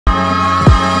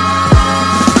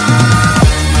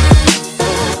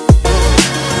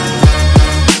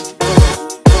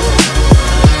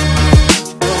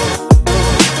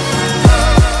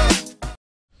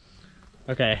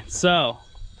Okay, so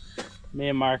me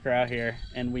and Mark are out here,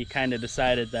 and we kind of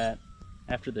decided that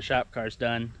after the shop car's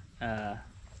done,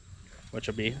 which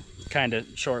will be kind of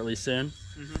shortly soon,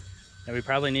 that we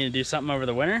probably need to do something over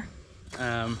the winter.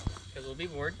 Because we'll be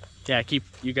bored. Yeah, keep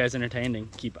you guys entertained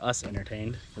and keep us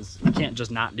entertained, because we can't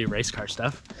just not do race car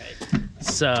stuff. Right.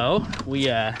 So we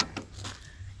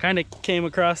kind of came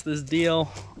across this deal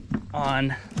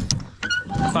on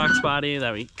Foxbody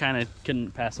that we kind of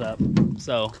couldn't pass up.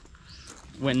 So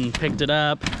went and picked it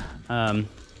up.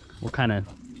 We'll kind of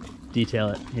detail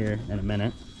it here in a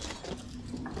minute.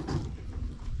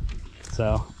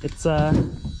 So it's a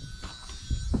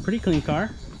pretty clean car.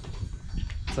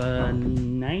 It's a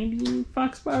 90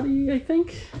 Foxbody, I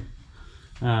think.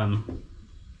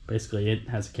 Basically it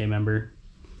has a K-member.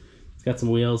 It's got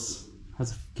some wheels,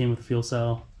 came with a fuel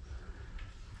cell.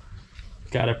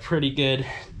 Got a pretty good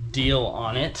deal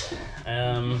on it.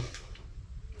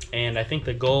 And I think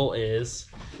the goal is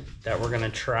that we're gonna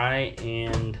try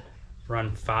and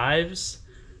run 5s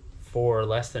for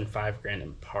less than $5,000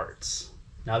 in parts.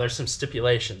 Now there's some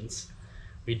stipulations.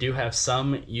 We do have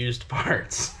some used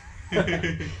parts.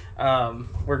 We're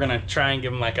gonna try and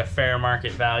give them like a fair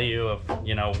market value of,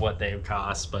 you know, what they would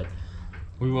cost, but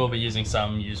we will be using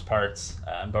some used parts,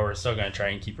 but we're still gonna try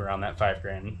and keep around that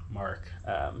 $5,000 mark,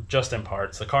 just in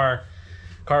parts. The car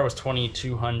was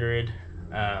 $2,200,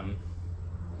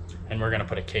 and we're gonna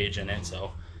put a cage in it,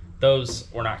 so those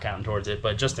we're not counting towards it,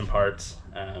 but just in parts.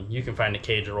 You can find a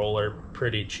cage roller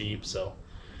pretty cheap, so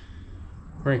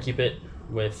we're gonna keep it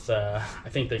with, I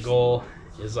think the goal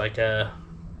is like a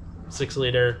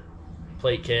 6-liter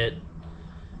plate kit,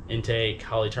 intake,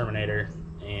 Holly Terminator,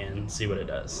 and see what it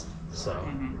does. So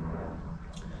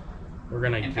we're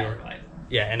gonna and power glide.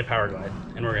 Yeah, and a power glide,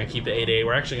 and we're gonna keep the 8.8.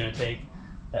 We're actually gonna take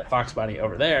that Foxbody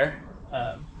over there,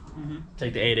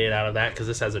 take the 8.8 out of that because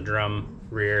this has a drum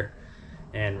rear,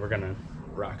 and we're gonna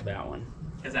rock that one.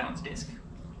 Because that one's disc.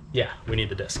 Yeah, we need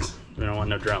the discs. We don't want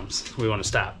no drums. We want to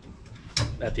stop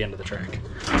at the end of the track.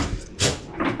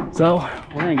 So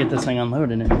we're gonna get this thing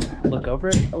unloaded and look over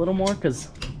it a little more, because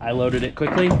I loaded it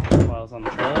quickly while I was on the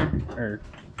trailer, or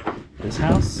this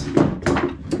house, and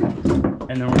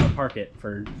then we're gonna park it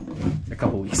for a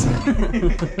couple weeks.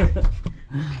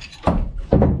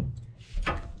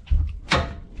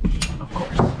 Of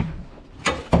course.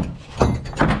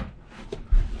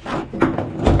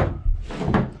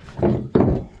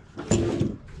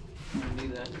 Do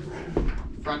the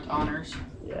front honors.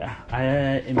 Yeah,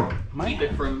 it might Keep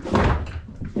it from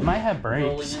have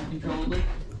rolling brakes. uncontrollably.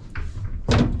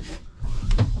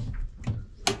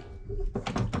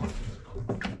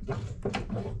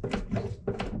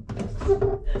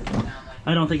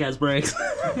 I don't think it has brakes. I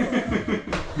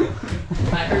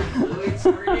heard fluid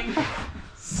squirting.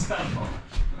 So.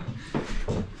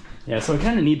 Yeah, so I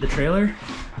kind of need the trailer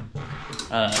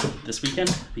this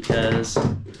weekend because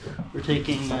we're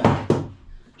taking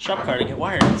shop car to get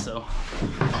wired, so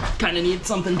kind of need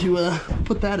something to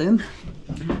put that in.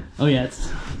 Oh yeah,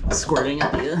 it's squirting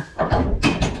at the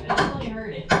I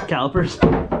heard it. calipers.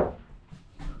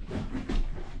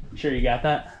 Sure you got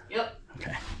that? Yep.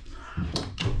 Okay.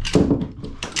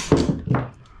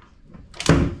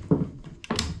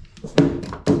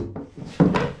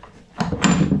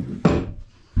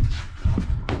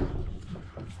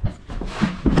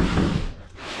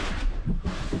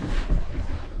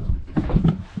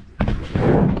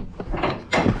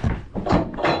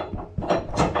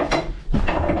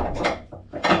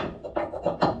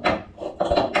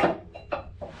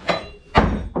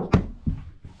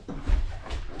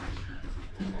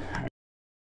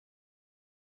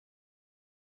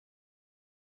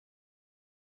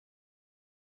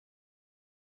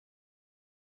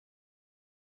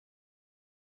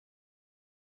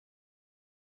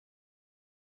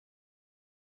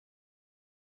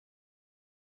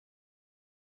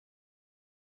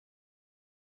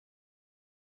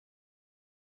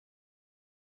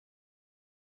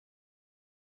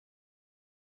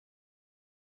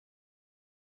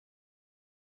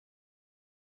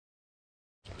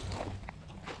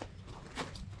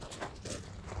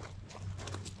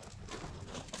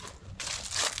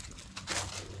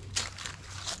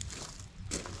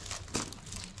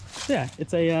 Yeah,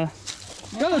 it's a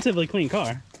relatively clean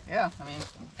car. Yeah, I mean,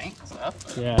 paint and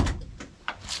stuff. Yeah,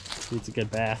 needs a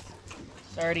good bath,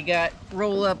 It's already got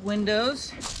roll-up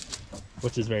windows.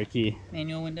 which is very key.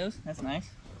 Manual windows, that's nice.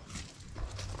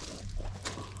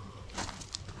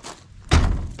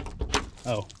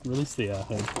 Oh, release the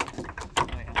hood. Oh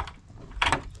yeah.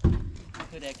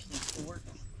 Could actually work.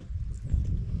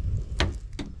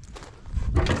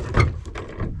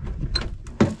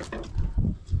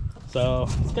 So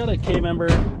it's got a K member.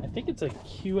 I think it's a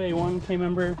QA1 K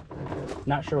member.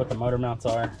 Not sure what the motor mounts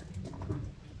are.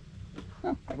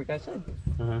 Oh, every guy's hood.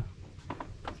 Uh-huh.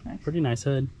 Nice. Pretty nice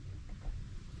hood.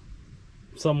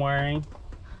 Some wiring.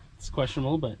 It's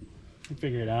questionable, but you can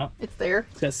figure it out. It's there.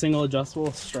 It's got single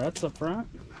adjustable struts up front.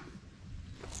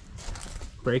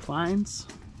 Brake lines.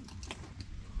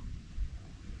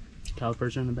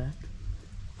 Calipers are in the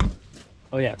back.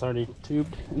 Oh yeah, it's already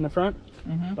tubed in the front.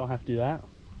 Don't have to do that.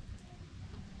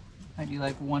 I do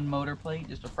like one motor plate,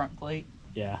 just a front plate.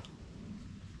 Yeah.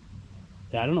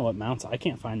 Yeah, I don't know what mounts. I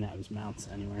can't find that as mounts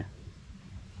anywhere.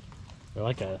 They're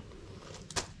like a...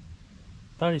 I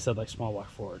thought he said like small block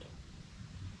Ford.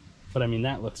 But I mean,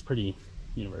 that looks pretty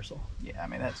universal. Yeah, I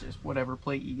mean, that's just whatever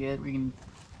plate you get. We can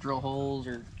drill holes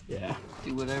or Yeah.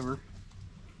 do whatever.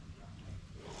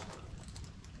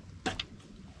 But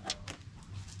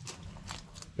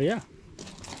yeah.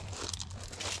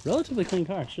 Relatively clean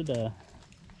car.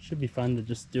 Should be fun to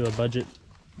just do a budget.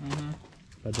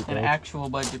 Budget An build. actual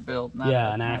budget build. Not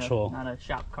Yeah, a, an actual. Not a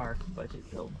shop car budget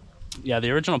build. Yeah,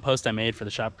 the original post I made for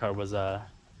the shop car was this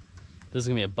is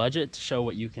gonna be a budget to show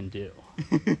what you can do.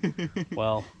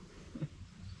 Well,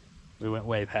 we went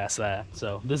way past that,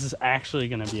 so this is actually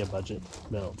gonna be a budget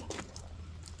build.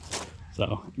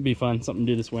 So it'd be fun, something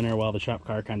to do this winter while the shop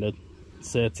car kind of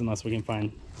sits, unless we can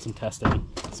find some testing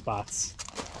spots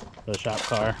for the shop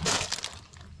car.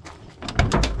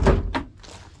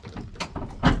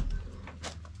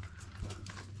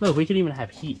 Look, we could even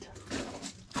have heat.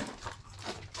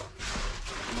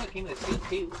 It came with a seat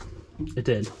too. It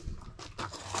did.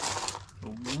 A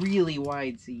really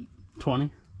wide seat. 20.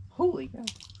 Holy cow.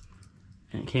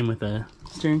 And it came with a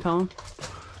steering column.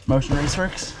 Motion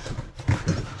Raceworks.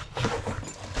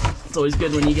 It's always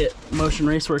good when you get Motion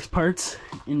Raceworks parts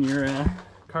in your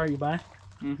car you buy.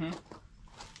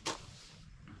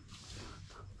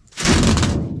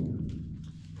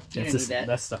 You don't need that.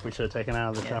 That's stuff we should have taken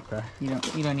out of the shop car. You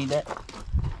don't need that.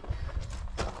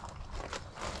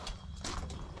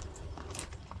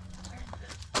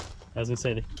 I was gonna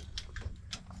say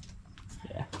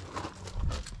yeah.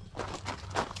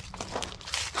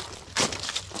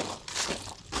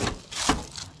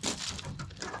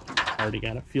 Already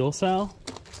got a fuel cell.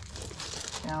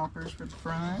 Calipers for the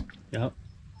front. Yep.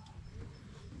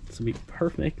 This will be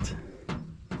perfect.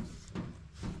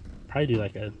 Probably do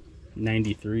like a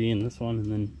 93 in this one,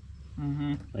 and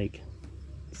then like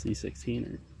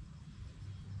C16 or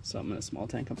something in a small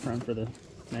tank up front for the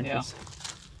nitrous.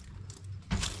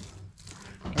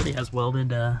 Already has welded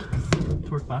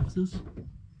torque boxes,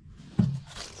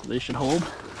 so they should hold.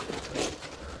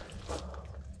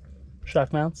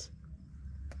 Shock mounts.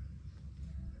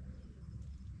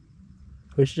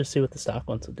 We should just see what the stock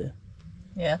ones will do.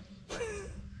 Yeah.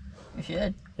 You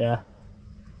should. Yeah.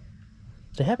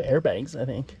 They have airbags, I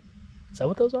think. Is that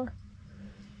what those are?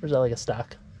 Or is that like a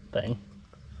stock thing?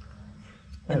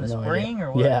 I In have the no spring idea.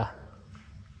 or what? Yeah.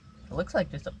 It looks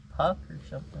like just a puck or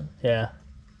something. Yeah.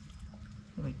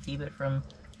 We keep it from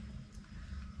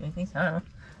anything. I don't know.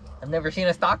 I've never seen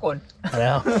a stock one. I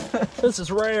know. This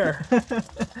is rare.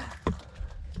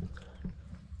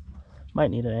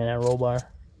 Might need an anti-roll bar.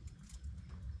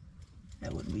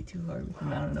 That wouldn't be too hard to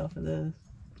mount enough of those.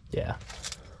 Yeah.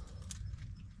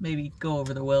 Maybe go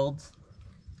over the welds.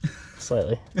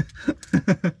 Slightly.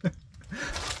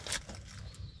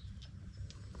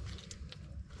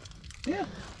 Yeah.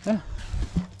 Yeah.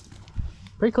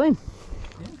 Pretty clean.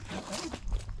 Yeah.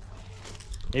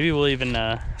 Maybe we'll even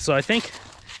so I think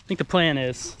the plan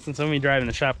is, since I'm gonna be driving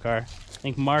the shop car, I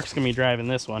think Mark's gonna be driving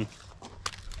this one.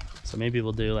 So maybe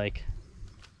we'll do like,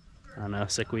 I don't know,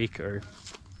 sick week, or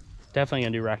definitely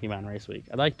gonna do Rocky Mountain Race Week.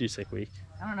 I'd like to do sick week.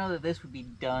 I don't know that this would be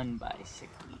done by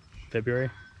 6 weeks. February?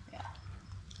 Yeah.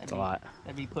 That's a lot.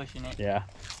 That'd be pushing it. Yeah.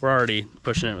 We're already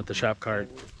pushing it with the shop car,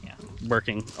 Yeah.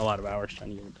 working a lot of hours trying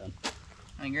to get it done.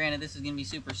 I mean, granted, this is gonna be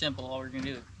super simple. All we're gonna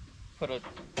do is put a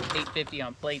 850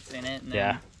 on plates in it, and then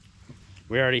Yeah.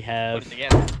 We already have put it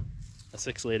together. a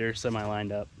 6-liter semi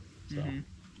lined up. So.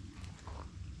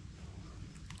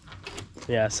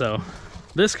 Yeah, so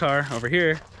this car over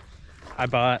here I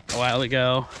bought a while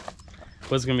ago,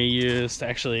 was going to be used.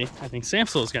 Actually, I think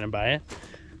Samsel was going to buy it,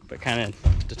 but kind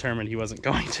of determined he wasn't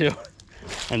going to.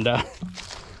 And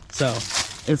so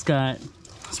it's got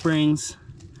springs,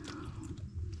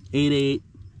 8/8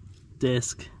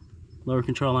 disc, lower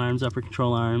control arms, upper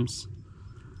control arms.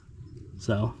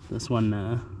 So this one,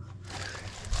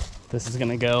 this is going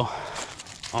to go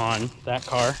on that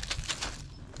car,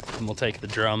 and we'll take the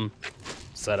drum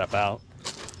setup out.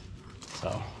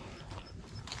 So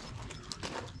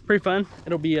pretty fun.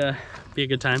 It'll be a be a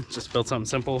good time. Just build something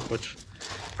simple, which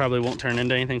probably won't turn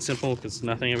into anything simple because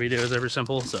nothing we do is ever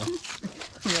simple. So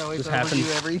Yeah, we just overdo happened.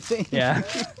 everything. Yeah,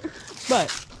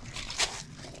 but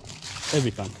it'd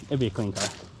be fun. It'd be a clean car.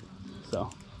 So,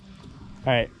 all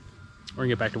right, we're gonna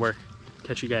get back to work.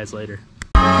 Catch you guys later.